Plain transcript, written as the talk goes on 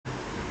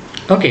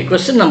Okay,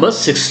 question number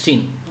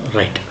 16.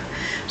 Right.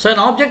 So an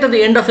object at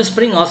the end of a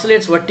spring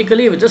oscillates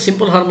vertically with a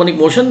simple harmonic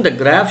motion. The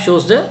graph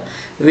shows the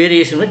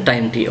variation with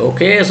time t.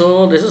 Okay,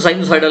 so this is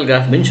sinusoidal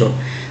graph been shown.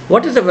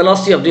 What is the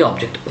velocity of the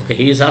object? Okay,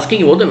 he is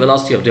asking about the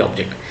velocity of the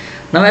object.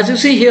 Now as you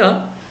see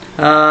here,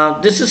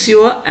 this is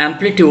your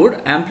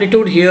amplitude.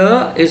 Amplitude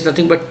here is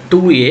nothing but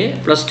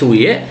 2a plus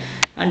 2a,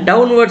 and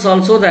downwards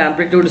also the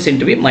amplitude is seen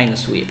to be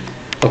minus 2a.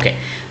 Okay,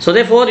 so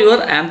therefore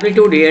your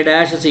amplitude a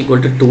dash is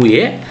equal to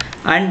 2a.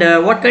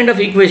 And what kind of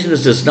equation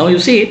is this? Now you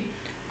see,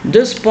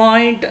 this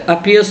point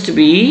appears to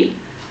be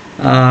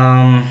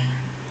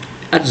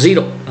at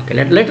 0. Okay,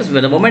 let us,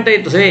 the moment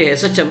I say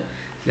SHM,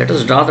 let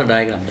us draw the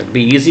diagram. That will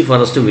be easy for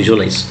us to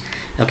visualize.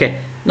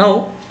 Okay,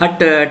 now at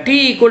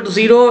t equal to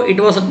 0, it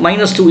was at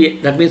minus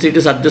 2a. That means it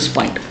is at this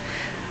point.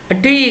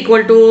 At t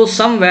equal to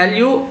some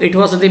value, it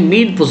was at the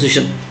mean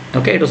position.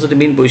 Okay, it was at the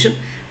mean position.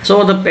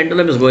 So the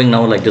pendulum is going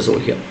now like this over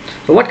here.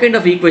 So what kind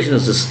of equation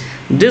is this?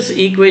 This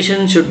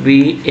equation should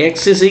be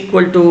x is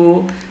equal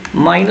to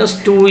minus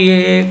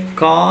 2a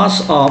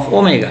cos of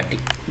omega t.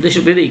 This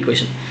should be the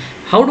equation.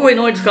 How do I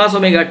know it's cos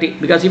omega t?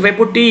 Because if I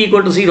put t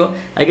equal to 0,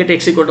 I get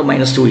x equal to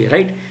minus 2a,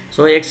 right?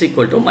 So x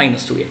equal to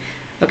minus 2a.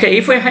 Okay,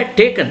 if I had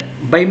taken,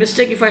 by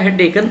mistake, if I had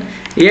taken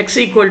x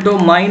equal to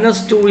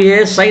minus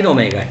 2a sin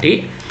omega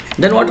t,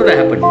 then what would have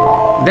happened?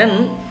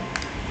 Then,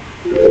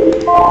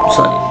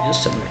 sorry,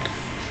 just a minute.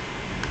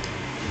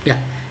 Yeah,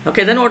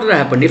 okay, then what would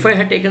have happened? If I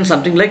had taken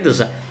something like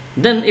this,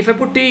 then if I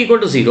put t equal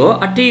to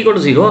 0, at t equal to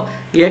 0,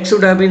 x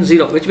would have been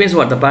 0, which means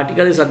what? The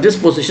particle is at this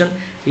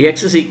position,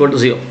 x is equal to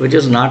 0, which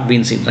has not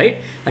been seen,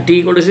 right? At t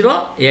equal to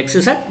 0, x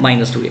is at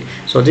minus 2a.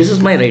 So this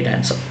is my right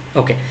answer.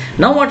 Okay,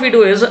 now what we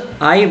do is,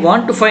 I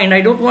want to find, I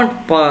don't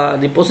want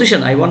the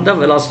position, I want the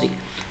velocity.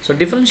 So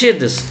differentiate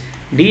this.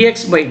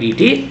 Dx by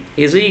dt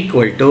is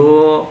equal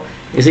to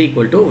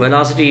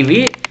velocity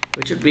v,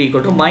 which should be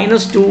equal to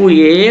minus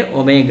 2a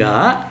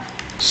omega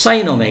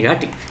sin omega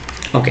t.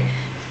 Okay,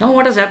 now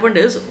what has happened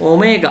is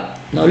omega.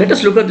 Now let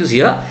us look at this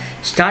here.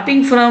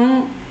 Starting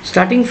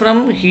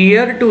from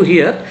here to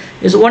here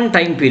is one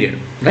time period,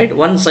 right?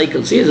 One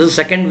cycle. See, this is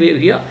second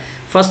wave here,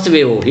 first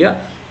wave over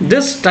here.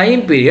 This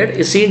time period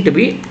is seen to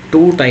be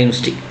 2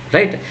 times t,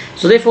 right?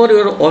 So therefore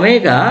your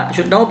omega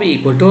should now be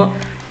equal to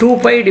 2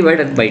 pi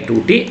divided by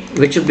 2t,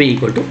 which should be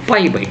equal to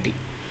pi by t.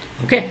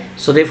 Okay,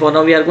 so therefore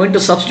now we are going to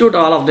substitute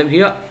all of them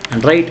here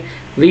and write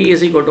v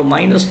is equal to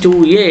minus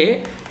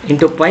 2a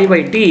into pi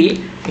by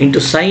t into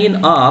sine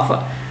of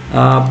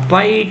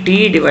pi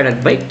t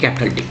divided by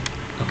capital T.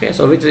 Okay,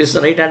 so which is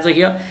the right answer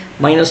here?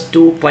 Minus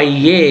 2 pi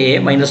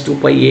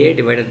a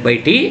divided by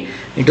t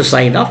into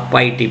sine of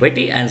pi t by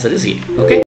t. Answer is A. Okay.